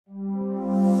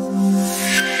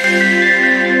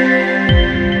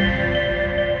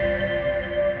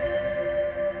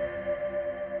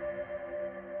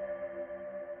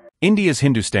India's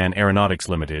Hindustan Aeronautics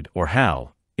Limited, or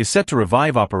HAL, is set to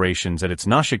revive operations at its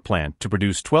Nashik plant to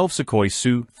produce 12 Sukhoi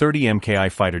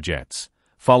Su-30MKI fighter jets,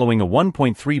 following a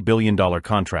 $1.3 billion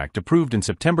contract approved in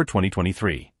September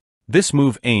 2023. This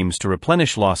move aims to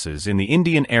replenish losses in the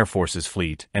Indian Air Force's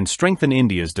fleet and strengthen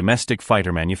India's domestic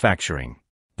fighter manufacturing.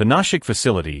 The Nashik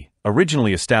facility,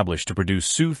 originally established to produce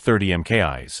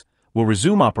Su-30MKIs, will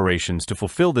resume operations to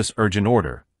fulfill this urgent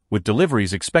order, with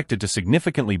deliveries expected to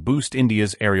significantly boost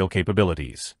India's aerial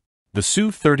capabilities. The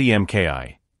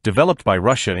Su-30MKI, developed by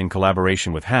Russia in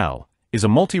collaboration with HAL, is a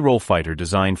multi-role fighter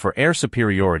designed for air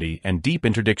superiority and deep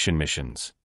interdiction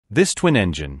missions. This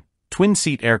twin-engine,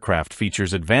 twin-seat aircraft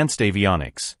features advanced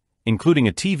avionics, including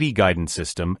a TV guidance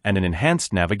system and an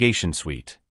enhanced navigation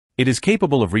suite. It is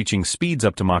capable of reaching speeds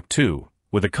up to Mach 2,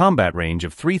 with a combat range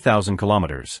of 3,000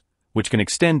 kilometers, which can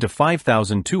extend to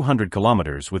 5,200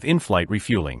 kilometers with in-flight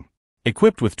refueling.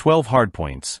 Equipped with 12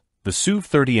 hardpoints, the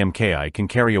Su-30MKI can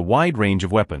carry a wide range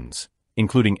of weapons,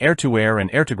 including air-to-air and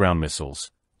air-to-ground missiles,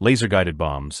 laser-guided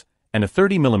bombs, and a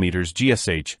 30mm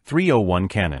GSH-301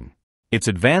 cannon. Its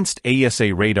advanced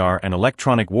AESA radar and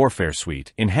electronic warfare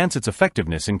suite enhance its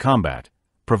effectiveness in combat,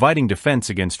 providing defense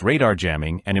against radar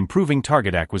jamming and improving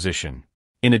target acquisition.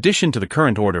 In addition to the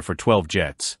current order for 12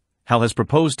 jets, HAL has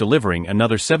proposed delivering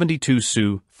another 72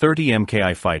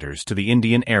 Su-30MKI fighters to the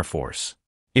Indian Air Force.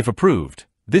 If approved,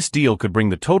 this deal could bring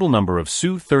the total number of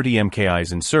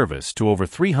Su-30MKIs in service to over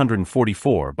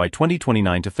 344 by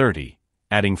 2029-30,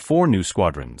 adding 4 new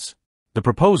squadrons. The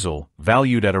proposal,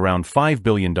 valued at around $5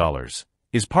 billion,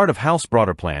 is part of HAL's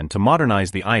broader plan to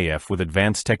modernize the IAF with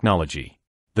advanced technology.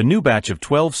 The new batch of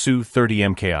 12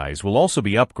 Su-30MKIs will also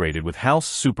be upgraded with HAL's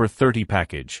Super 30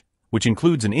 package, which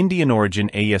includes an Indian-origin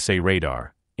AESA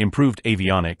radar, improved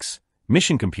avionics,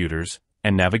 mission computers,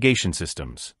 and navigation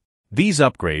systems. These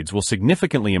upgrades will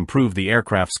significantly improve the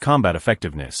aircraft's combat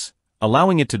effectiveness,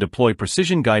 allowing it to deploy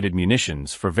precision-guided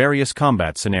munitions for various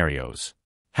combat scenarios.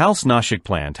 HAL's Nashik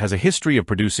plant has a history of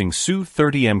producing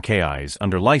Su-30MKIs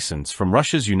under license from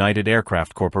Russia's United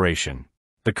Aircraft Corporation.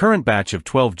 The current batch of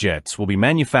 12 jets will be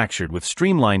manufactured with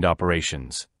streamlined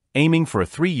operations, aiming for a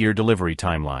 3-year delivery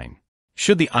timeline.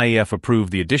 Should the IAF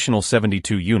approve the additional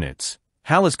 72 units,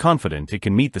 HAL is confident it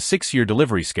can meet the 6-year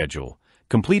delivery schedule,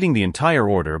 completing the entire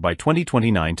order by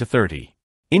 2029-30.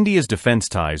 India's defense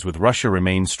ties with Russia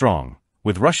remain strong,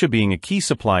 with Russia being a key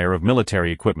supplier of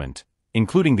military equipment,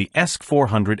 including the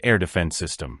S-400 air defense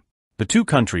system. The two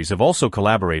countries have also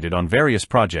collaborated on various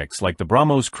projects like the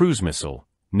BrahMos cruise missile,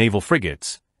 naval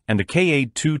frigates, and the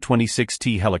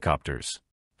Ka-226T helicopters.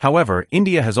 However,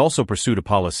 India has also pursued a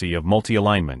policy of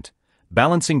multi-alignment,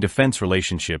 balancing defense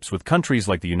relationships with countries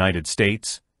like the United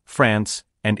States, France,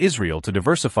 and Israel to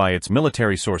diversify its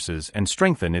military sources and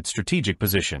strengthen its strategic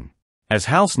position. As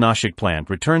HAL's Nashik plant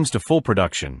returns to full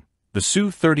production, the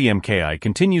Su-30MKI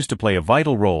continues to play a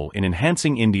vital role in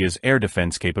enhancing India's air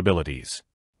defense capabilities.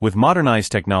 With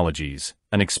modernized technologies,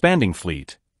 an expanding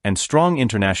fleet, and strong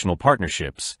international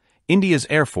partnerships, India's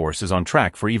Air Force is on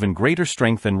track for even greater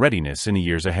strength and readiness in the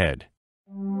years ahead.